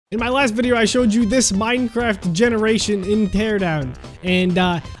In my last video, I showed you this Minecraft generation in Teardown, and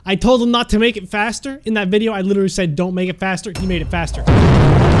I told him not to make it faster. In that video, I literally said, don't make it faster. He made it faster.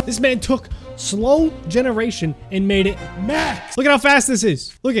 This man took slow generation and made it max. Look at how fast this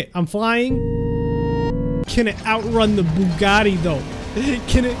is. Look at, I'm flying. Can it outrun the Bugatti though?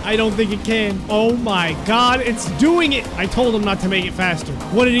 Can it? I don't think it can. Oh my God, it's doing it. I told him not to make it faster.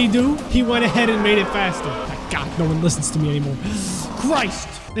 What did he do? He went ahead and made it faster. My God, no one listens to me anymore. Christ.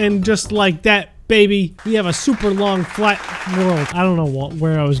 And just like that, baby, we have a super long flat world. I don't know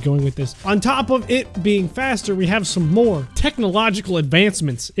where I was going with this. On top of it being faster, we have some more technological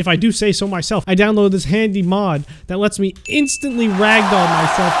advancements, if I do say so myself. I downloaded this handy mod that lets me instantly ragdoll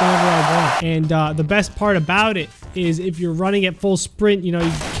myself whenever I want. And the best part about it is if you're running at full sprint, you know,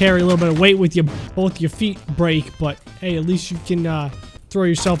 you carry a little bit of weight with you, both your feet break, but hey, at least you can throw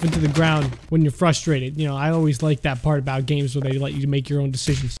yourself into the ground when you're frustrated. You know, I always like that part about games where they let you make your own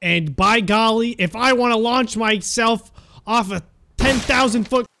decisions. And by golly, if I want to launch myself off a 10,000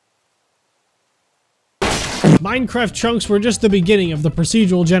 foot... Minecraft chunks were just the beginning of the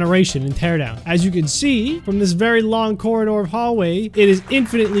procedural generation in Teardown. As you can see, from this very long corridor of hallway, it is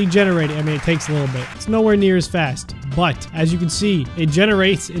infinitely generating. I mean, it takes a little bit. It's nowhere near as fast. But, as you can see, it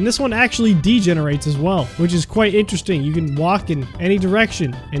generates, and this one actually degenerates as well, which is quite interesting. You can walk in any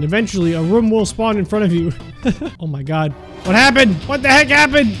direction, and eventually a room will spawn in front of you. Oh my God. What happened? What the heck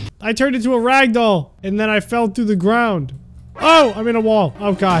happened? I turned into a ragdoll, and then I fell through the ground. Oh, I'm in a wall.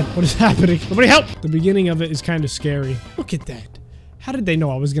 Oh God, what is happening? Somebody help! The beginning of it is kind of scary. Look at that. How did they know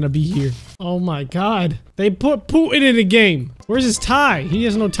I was gonna be here? Oh my God. They put Putin in a game. Where's his tie? He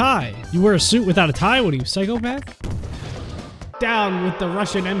has no tie. You wear a suit without a tie? What are you, psychopath? Down with the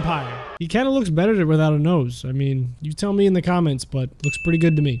Russian Empire. He kind of looks better without a nose. I mean, you tell me in the comments, but looks pretty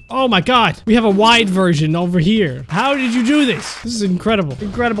good to me. Oh my God, we have a wide version over here. How did you do this? This is incredible.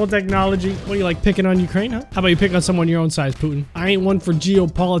 Incredible technology. What, you like picking on Ukraine, huh? How about you pick on someone your own size, Putin? I ain't one for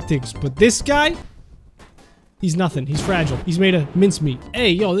geopolitics, but this guy, he's nothing. He's fragile. He's made of mincemeat.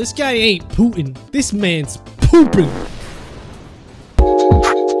 Hey, yo, this guy ain't Putin. This man's pooping.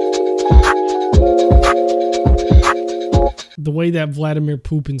 The way that Vladimir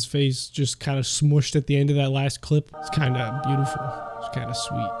Putin's face just kind of smushed at the end of that last clip, it's kind of beautiful. It's kind of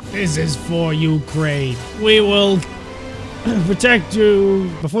sweet. This is for Ukraine. We will protect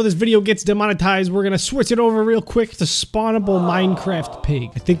you. Before this video gets demonetized, we're gonna switch it over real quick to spawnable Minecraft pig.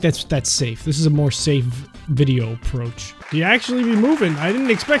 I think that's safe. This is a more safe video approach. He actually be moving. I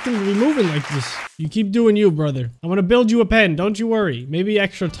didn't expect him to be moving like this. You keep doing you, brother. I'm gonna build you a pen. Don't you worry. Maybe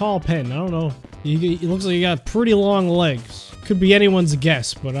extra tall pen. I don't know. He looks like he got pretty long legs. Could be anyone's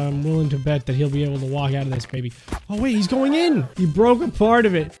guess, but I'm willing to bet that he'll be able to walk out of this, baby. Oh wait, he's going in. He broke a part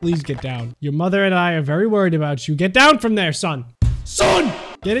of it. Please get down. Your mother and I are very worried about you. Get down from there, son. Son!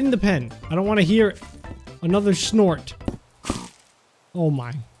 Get in the pen. I don't want to hear another snort. Oh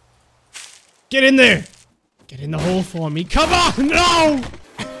my. Get in there. Get in the hole for me. Come on, no!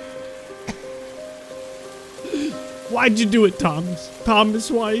 Why'd you do it, Thomas? Thomas,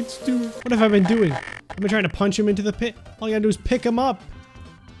 why'd you do it? What have I been doing? I've been trying to punch him into the pit. All you gotta do is pick him up.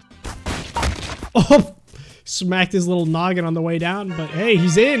 Oh! Smacked his little noggin on the way down, but hey,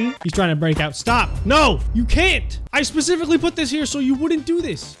 he's in. He's trying to break out. Stop. No, you can't. I specifically put this here so you wouldn't do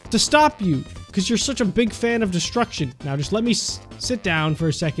this. To stop you, because you're such a big fan of destruction. Now just let me sit down for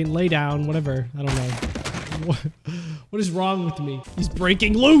a second, lay down, whatever. I don't know. What is wrong with me? He's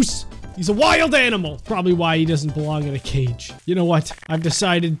breaking loose. He's a wild animal. Probably why he doesn't belong in a cage. You know what? I've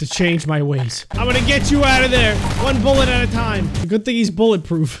decided to change my ways. I'm gonna get you out of there. One bullet at a time. Good thing he's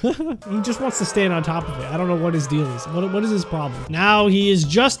bulletproof. He just wants to stand on top of it. I don't know what his deal is. What is his problem? Now he has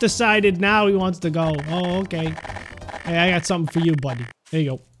just decided now he wants to go. Oh, okay. Hey, I got something for you, buddy. There you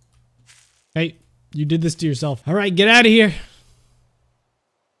go. Hey, you did this to yourself. All right, get out of here.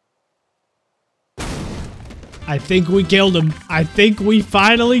 I think we killed him. I think we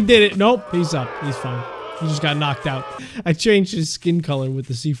finally did it. Nope, he's up. He's fine. He just got knocked out. I changed his skin color with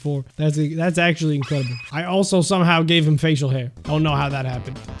the C4. That's actually incredible. I also somehow gave him facial hair. Don't know how that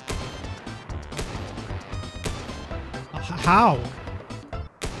happened. How?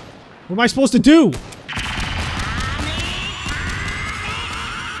 What am I supposed to do?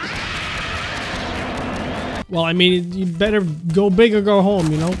 Well, I mean, you better go big or go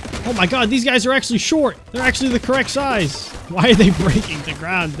home, you know? Oh my God, these guys are actually short. They're actually the correct size. Why are they breaking the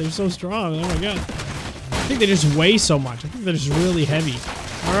ground? They're so strong. Oh my God. I think they just weigh so much. I think they're just really heavy.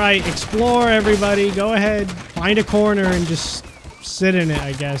 All right, explore, everybody. Go ahead. Find a corner and just sit in it,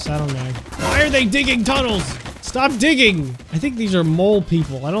 I guess. I don't know. Why are they digging tunnels? Stop digging. I think these are mole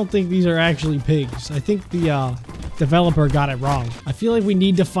people. I don't think these are actually pigs. I think the developer got it wrong. I feel like we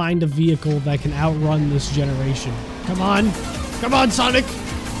need to find a vehicle that can outrun this generation. Come on. Come on, Sonic.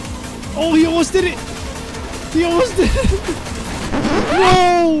 Oh, he almost did it. He almost did it.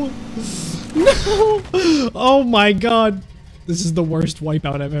 No. No. Oh my god. This is the worst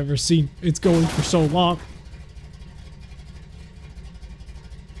wipeout I've ever seen. It's going for so long.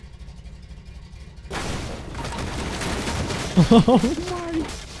 Oh my.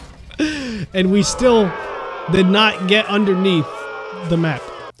 And we still did not get underneath the map.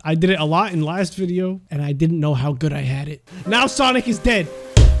 I did it a lot in last video, and I didn't know how good I had it. Now Sonic is dead.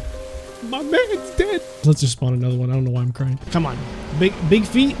 My man's dead. Let's just spawn another one. I don't know why I'm crying. Come on. Big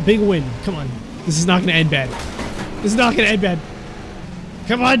feet, big win. Come on. This is not going to end bad. This is not going to end bad.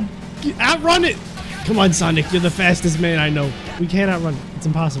 Come on. Outrun it. Come on, Sonic. You're the fastest man I know. We can't outrun it. It's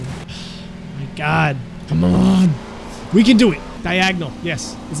impossible. My god. Come on. We can do it. Diagonal.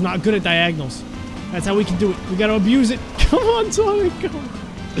 Yes. It's not good at diagonals. That's how we can do it. We got to abuse it. Come on, Sonic. Come on.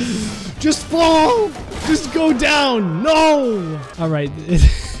 Just fall. Just go down. No. All right.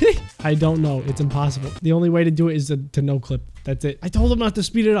 I don't know. It's impossible. The only way to do it is to no clip. That's it. I told him not to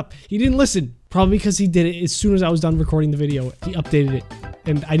speed it up. He didn't listen. Probably because he did it as soon as I was done recording the video. He updated it.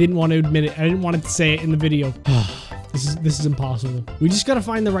 And I didn't want to admit it. I didn't want it to say it in the video. This is impossible. We just got to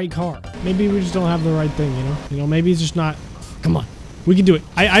find the right car. Maybe we just don't have the right thing, you know? You know, maybe it's just not... Come on. We can do it.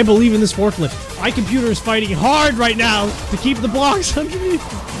 I believe in this forklift. My computer is fighting hard right now to keep the blocks underneath.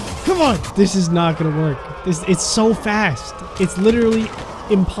 Come on. This is not going to work. It's so fast. It's literally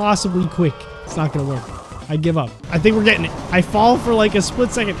impossibly quick. It's not going to work. I give up. I think we're getting it. I fall for like a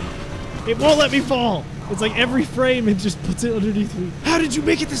split second. It won't let me fall. It's like every frame it just puts it underneath me. How did you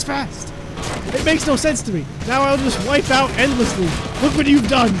make it this fast? It makes no sense to me. Now I'll just wipe out endlessly. Look what you've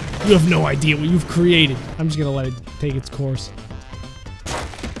done. You have no idea what you've created. I'm just going to let it take its course.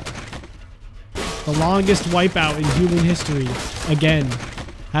 The longest wipeout in human history. Again.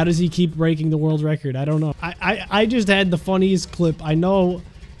 How does he keep breaking the world record? I don't know. I just had the funniest clip. I know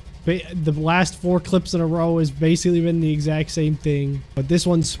the last 4 clips in a row has basically been the exact same thing. But this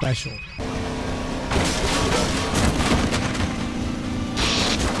one's special.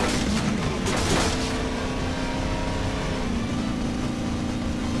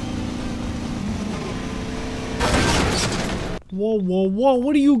 Whoa, whoa, whoa.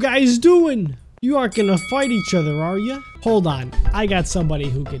 What are you guys doing? You aren't gonna fight each other, are you? Hold on. I got somebody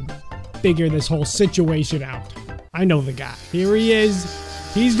who can figure this whole situation out. I know the guy. Here he is.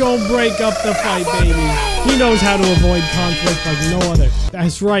 He's gonna break up the fight, baby. He knows how to avoid conflict like no other.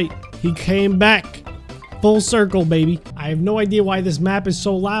 That's right. He came back. Full circle, baby. I have no idea why this map is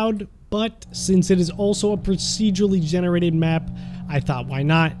so loud, but since it is also a procedurally generated map, I thought, why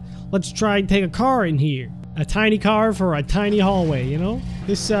not? Let's try and take a car in here. A tiny car for a tiny hallway, you know?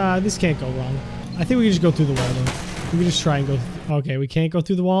 This can't go wrong. I think we can just go through the wall, though. We can just try and go... Okay, we can't go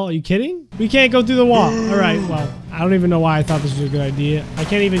through the wall? Are you kidding? We can't go through the wall. All right, well, I don't even know why I thought this was a good idea. I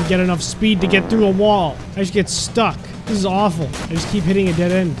can't even get enough speed to get through a wall. I just get stuck. This is awful. I just keep hitting a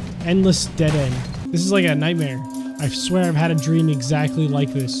dead end. Endless dead end. This is like a nightmare. I swear I've had a dream exactly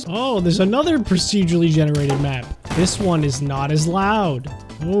like this. Oh, there's another procedurally generated map. This one is not as loud.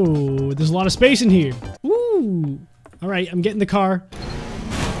 Oh, there's a lot of space in here. Ooh. All right, I'm getting the car.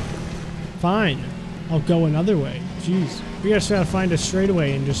 Fine. I'll go another way. Jeez. We gotta try to find a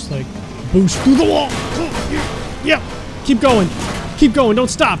straightaway and just like boost through the wall. Yeah. Keep going. Keep going. Don't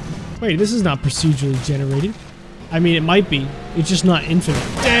stop. Wait, this is not procedurally generated. I mean, it might be. It's just not infinite.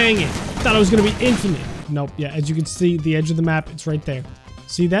 Dang it. I thought it was gonna be infinite. Nope. Yeah, as you can see, the edge of the map, it's right there.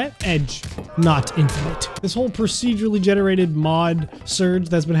 See that? Edge. Not infinite. This whole procedurally generated mod surge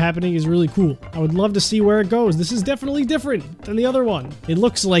that's been happening is really cool. I would love to see where it goes. This is definitely different than the other one. It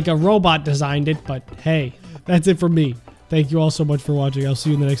looks like a robot designed it, but hey, that's it for me. Thank you all so much for watching. I'll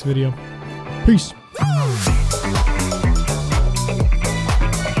see you in the next video. Peace.